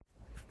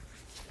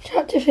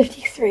Chapter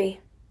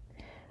 53.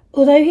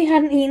 Although he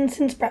hadn't eaten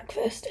since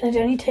breakfast and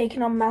had only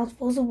taken on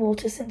mouthfuls of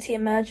water since he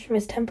emerged from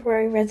his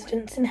temporary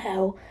residence in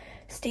hell,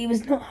 Steve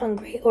was not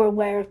hungry or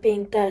aware of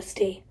being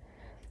thirsty.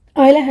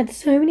 Isla had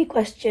so many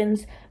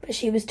questions, but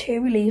she was too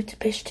relieved to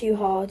push too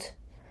hard.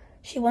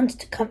 She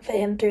wanted to comfort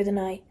him through the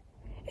night.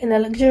 In the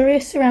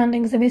luxurious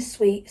surroundings of his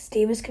suite,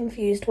 Steve was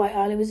confused why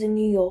Isla was in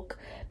New York,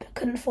 but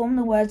couldn't form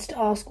the words to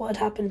ask what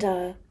had happened to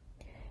her.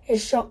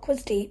 His shock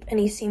was deep, and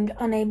he seemed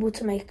unable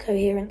to make a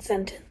coherent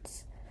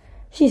sentence.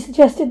 She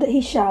suggested that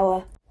he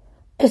shower.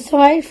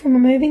 Aside from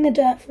removing the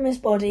dirt from his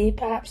body,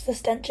 perhaps the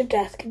stench of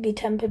death could be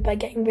tempered by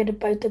getting rid of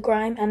both the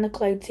grime and the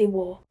clothes he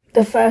wore.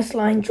 The first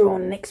line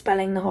drawn in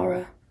expelling the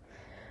horror.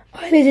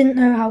 Isla didn't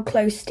know how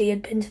close Steve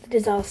had been to the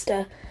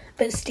disaster,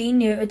 but Steve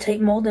knew it would take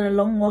more than a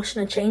long wash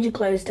and a change of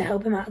clothes to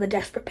help him out of the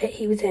desperate pit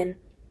he was in.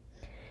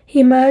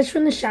 He emerged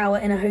from the shower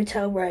in a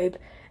hotel robe,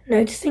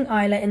 noticing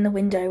Isla in the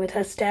window with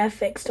her stare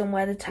fixed on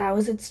where the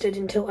towers had stood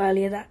until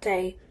earlier that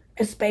day,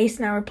 a space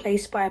now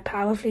replaced by a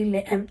powerfully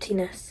lit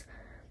emptiness.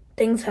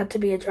 Things had to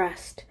be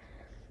addressed.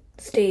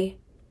 Steve,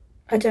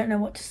 I don't know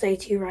what to say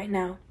to you right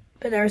now,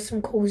 but there are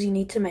some calls you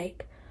need to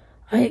make.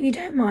 I hope you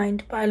don't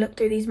mind, but I looked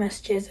through these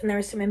messages and there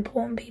are some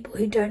important people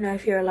who don't know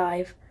if you're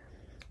alive.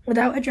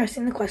 Without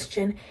addressing the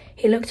question,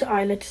 he looked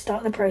at Isla to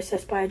start the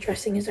process by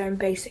addressing his own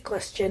basic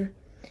question.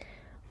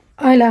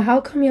 Isla, how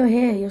come you're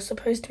here? You're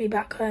supposed to be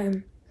back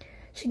home.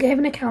 She gave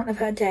an account of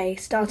her day,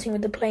 starting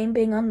with the plane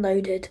being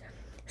unloaded.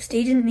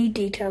 Steve didn't need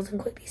details and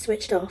quickly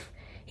switched off.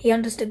 He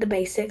understood the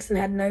basics and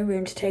had no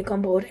room to take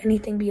on board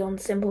anything beyond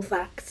simple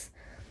facts.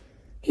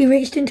 He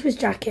reached into his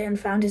jacket and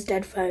found his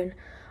dead phone.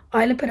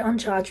 Isla put it on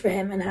charge for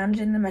him and handed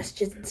in the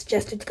messages and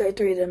suggested to go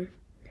through them.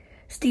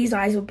 Steve's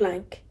eyes were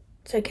blank.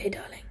 It's okay,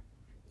 darling.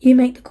 You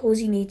make the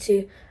calls you need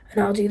to,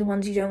 and I'll do the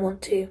ones you don't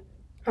want to.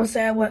 I'll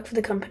say I work for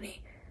the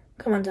company.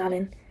 Come on,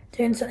 darling.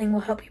 Doing something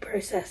will help you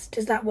process.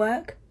 Does that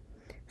work?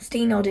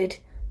 Steve nodded.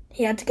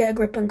 He had to get a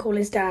grip and call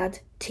his dad,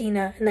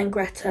 Tina, and then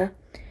Greta.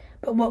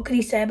 But what could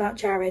he say about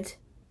Jared?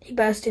 He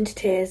burst into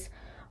tears.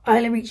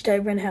 Isla reached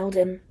over and held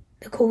him.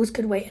 The calls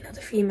could wait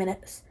another few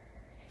minutes.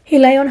 He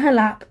lay on her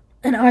lap,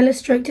 and Isla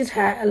stroked his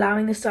hair,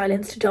 allowing the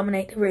silence to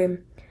dominate the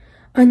room.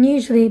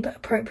 Unusually but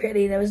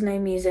appropriately, there was no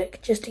music,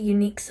 just a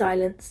unique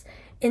silence,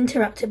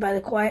 interrupted by the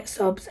quiet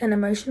sobs and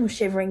emotional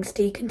shivering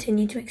Steve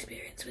continued to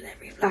experience with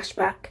every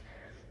flashback.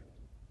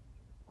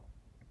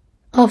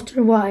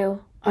 After a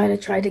while, Isla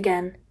tried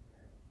again.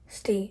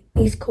 Steve,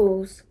 these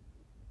calls.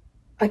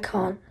 I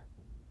can't.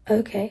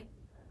 Okay.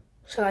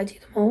 Shall I do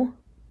them all?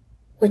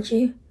 Would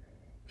you?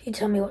 If you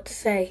tell me what to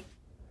say.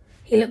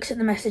 He looked at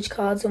the message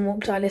cards and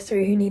walked Isla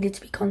through who needed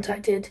to be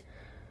contacted.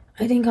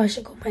 I think I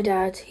should call my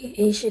dad.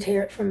 He should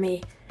hear it from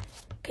me.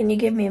 Can you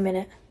give me a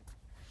minute?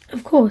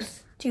 Of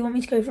course. Do you want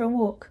me to go for a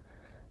walk?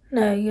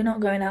 No, you're not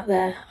going out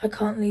there. I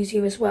can't lose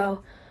you as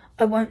well.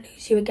 I won't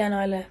lose you again,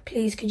 Isla.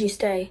 Please, could you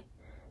stay?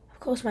 Of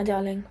course, my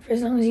darling. For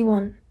as long as you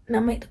want.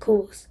 Now make the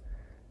calls.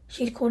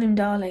 She'd called him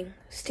darling.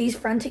 Steve's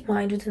frantic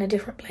mind was in a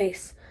different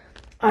place.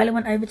 Isla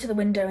went over to the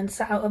window and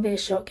sat out of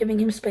earshot, giving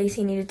him space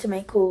he needed to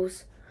make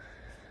calls.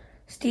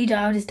 Steve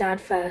dialed his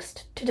dad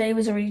first. Today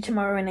was already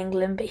tomorrow in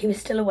England, but he was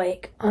still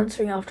awake,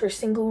 answering after a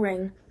single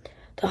ring.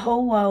 The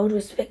whole world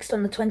was fixed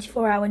on the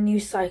 24-hour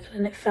news cycle,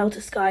 and it fell to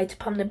Sky to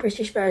pump the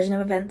British version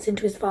of events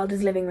into his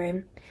father's living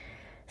room.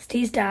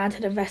 Steve's dad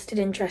had a vested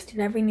interest in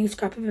every new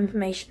scrap of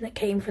information that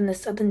came from the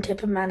southern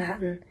tip of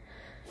Manhattan.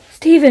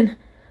 Stephen!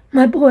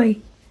 My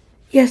boy!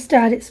 Yes,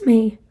 Dad, it's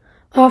me.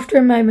 After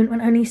a moment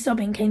when only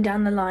sobbing came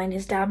down the line,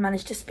 his dad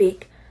managed to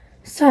speak.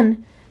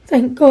 Son,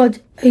 thank God.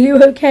 Are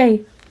you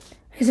okay?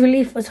 His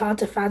relief was hard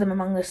to fathom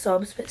among the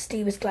sobs, but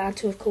Steve was glad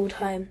to have called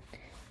home.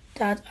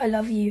 Dad, I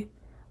love you.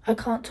 I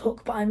can't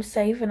talk, but I'm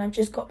safe and I've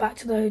just got back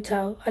to the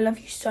hotel. I love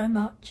you so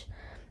much.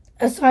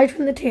 Aside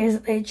from the tears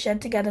that they had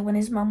shed together when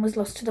his mum was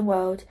lost to the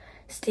world,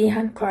 Steve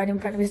hadn't cried in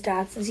front of his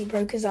dad since he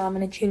broke his arm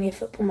in a junior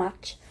football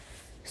match.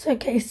 It's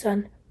okay,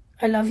 son.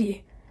 I love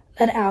you.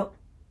 Let it out.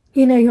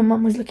 You know your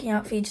mum was looking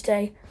out for you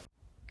today.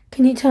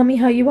 Can you tell me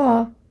how you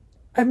are?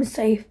 I'm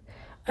safe.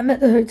 I'm at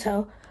the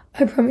hotel.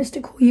 I promise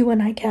to call you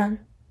when I can.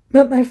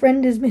 But my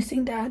friend is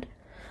missing, Dad.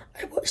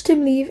 I watched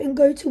him leave and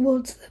go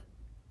towards them.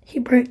 He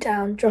broke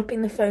down,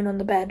 dropping the phone on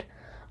the bed.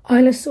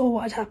 Isla saw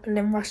what had happened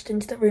and rushed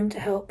into the room to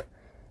help.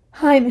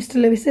 Hi, Mr.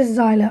 Lewis, this is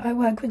Isla. I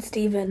work with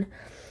Stephen.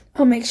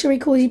 I'll make sure he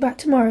calls you back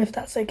tomorrow if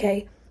that's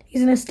okay.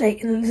 He's in a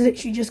state and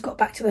literally just got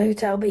back to the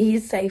hotel, but he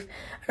is safe,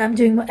 and I'm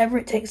doing whatever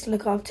it takes to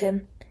look after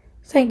him.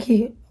 Thank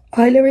you.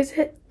 Isla, is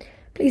it?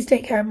 Please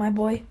take care of my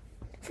boy.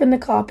 From the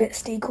carpet,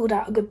 Steve called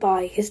out a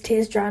goodbye, his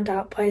tears drowned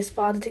out by his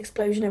father's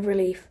explosion of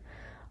relief.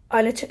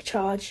 Isla took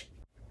charge.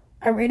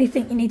 I really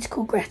think you need to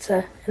call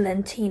Greta, and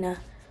then Tina.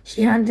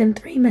 She handed him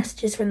 3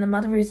 messages from the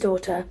mother of his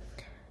daughter.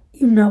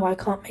 You know I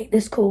can't make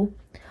this call.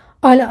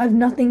 Isla, I've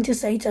nothing to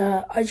say to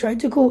her. I tried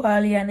to call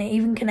earlier and it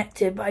even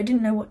connected, but I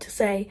didn't know what to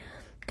say.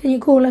 Can you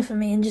call her for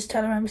me and just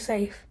tell her I'm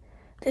safe?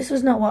 This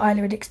was not what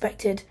Isla had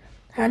expected.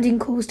 Handing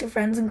calls to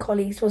friends and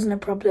colleagues wasn't a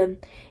problem.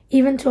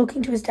 Even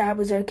talking to his dad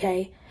was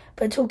okay,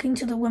 but talking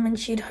to the woman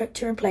she'd hoped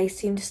to replace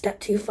seemed a step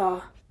too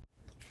far.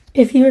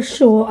 If you are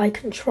sure, I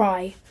can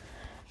try.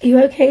 Are you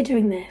okay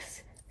doing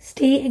this?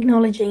 Steve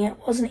acknowledging it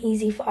wasn't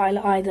easy for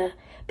Isla either,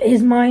 but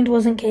his mind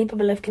wasn't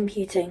capable of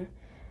computing.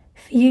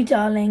 For you,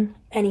 darling,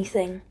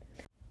 anything.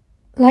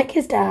 Like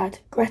his dad,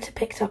 Greta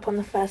picked up on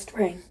the first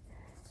ring.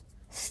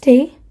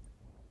 Steve?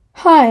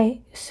 Hi,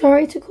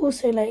 sorry to call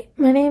so late.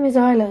 My name is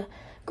Isla.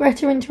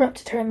 Greta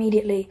interrupted her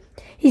immediately.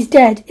 He's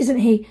dead, isn't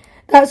he?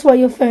 That's why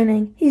you're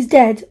phoning. He's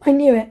dead. I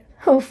knew it.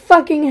 Oh,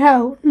 fucking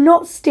hell.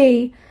 Not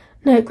Steve.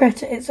 No,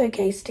 Greta, it's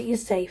okay. Steve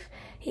is safe.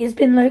 He has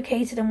been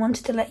located and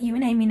wanted to let you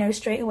and Amy know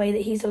straight away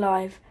that he's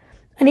alive.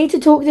 I need to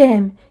talk to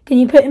him. Can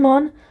you put him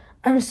on?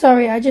 I'm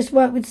sorry, I just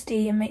work with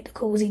Steve and make the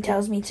calls he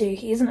tells me to.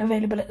 He isn't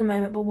available at the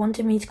moment, but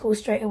wanted me to call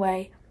straight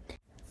away.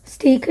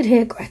 Steve could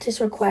hear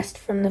Greta's request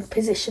from the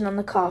position on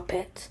the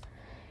carpet.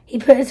 He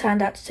put his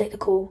hand out to take the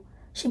call.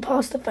 She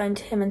passed the phone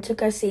to him and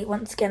took her seat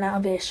once again out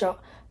of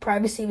earshot.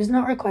 Privacy was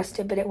not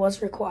requested, but it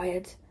was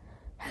required.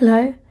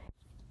 Hello?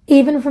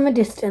 Even from a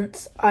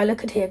distance, Isla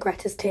could hear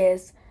Greta's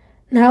tears.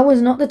 Now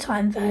was not the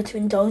time for her to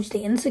indulge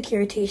the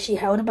insecurities she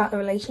held about the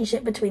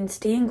relationship between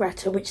Steve and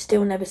Greta, which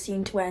still never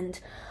seemed to end.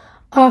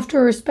 After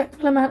a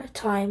respectful amount of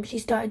time, she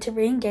started to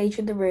re-engage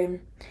with the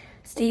room.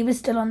 Steve was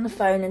still on the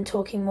phone and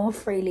talking more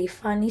freely,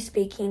 finally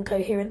speaking in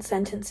coherent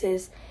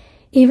sentences.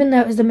 Even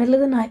though it was the middle of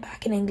the night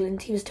back in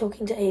England, he was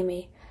talking to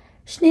Amy.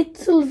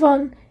 Schnitzel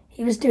von...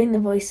 He was doing the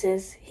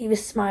voices. He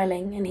was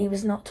smiling, and he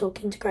was not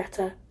talking to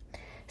Greta.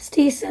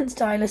 Steve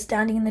sensed Isla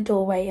standing in the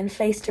doorway and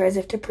faced her as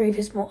if to prove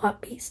his more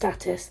upbeat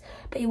status,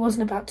 but he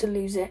wasn't about to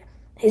lose it.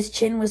 His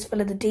chin was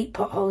full of the deep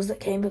potholes that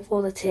came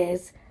before the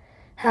tears.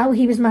 How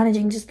he was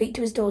managing to speak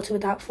to his daughter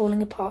without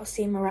falling apart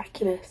seemed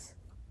miraculous.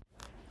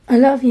 I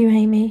love you,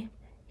 Amy.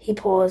 He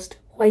paused,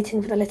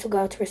 waiting for the little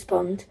girl to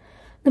respond.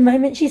 The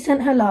moment she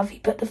sent her love, he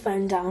put the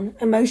phone down,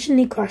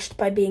 emotionally crushed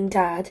by being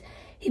dad.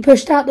 He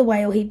pushed out the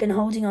whale he'd been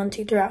holding on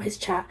to throughout his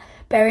chat,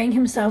 burying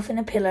himself in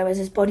a pillow as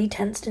his body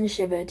tensed and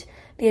shivered.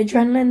 The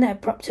adrenaline that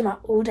had propped him up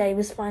all day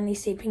was finally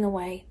seeping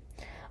away.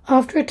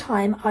 After a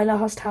time,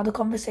 Isla asked how the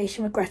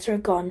conversation with Greta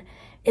had gone.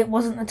 It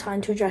wasn't the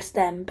time to address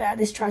them, but at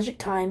this tragic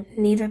time,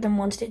 neither of them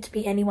wanted it to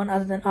be anyone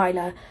other than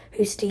Isla,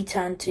 who Steve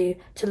turned to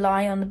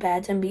lie on the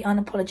bed and be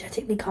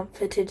unapologetically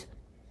comforted.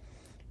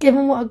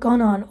 Given what had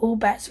gone on, all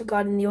bets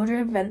regarding the order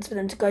of events for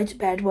them to go to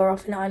bed were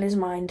off in Isla's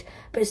mind,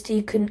 but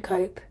Steve couldn't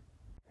cope.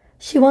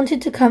 She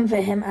wanted to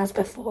comfort him as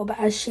before, but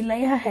as she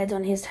lay her head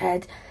on his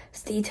head,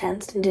 Steve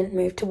tensed and didn't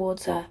move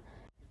towards her.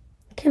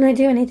 Can I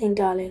do anything,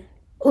 darling?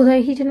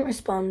 Although he didn't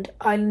respond,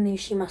 Isla knew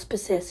she must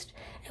persist.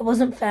 It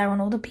wasn't fair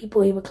on all the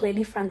people who were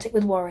clearly frantic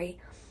with worry.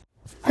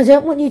 I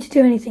don't want you to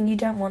do anything you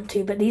don't want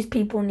to, but these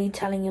people need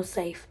telling you're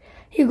safe.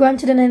 He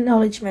grunted an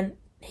acknowledgement.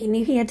 He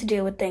knew he had to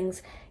deal with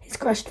things. His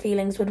crushed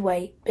feelings would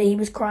wait, but he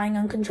was crying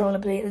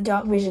uncontrollably at the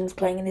dark visions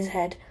playing in his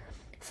head.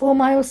 4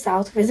 miles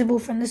south, visible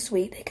from the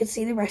suite, they could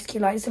see the rescue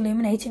lights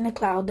illuminating the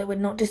cloud that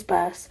would not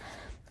disperse.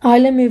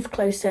 Isla moved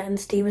closer, and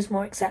Steve was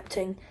more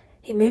accepting.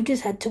 He moved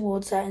his head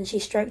towards her, and she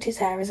stroked his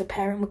hair as a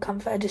parent would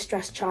comfort a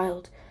distressed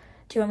child.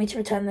 Do you want me to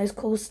return those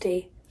calls,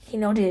 Steve? He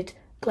nodded,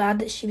 glad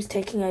that she was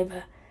taking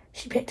over.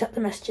 She picked up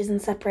the messages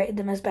and separated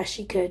them as best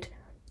she could.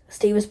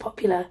 Steve was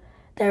popular.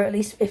 There were at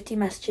least 50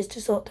 messages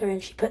to sort through,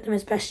 and she put them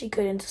as best she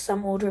could into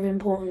some order of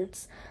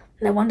importance.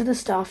 No wonder the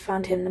staff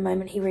found him the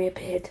moment he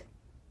reappeared.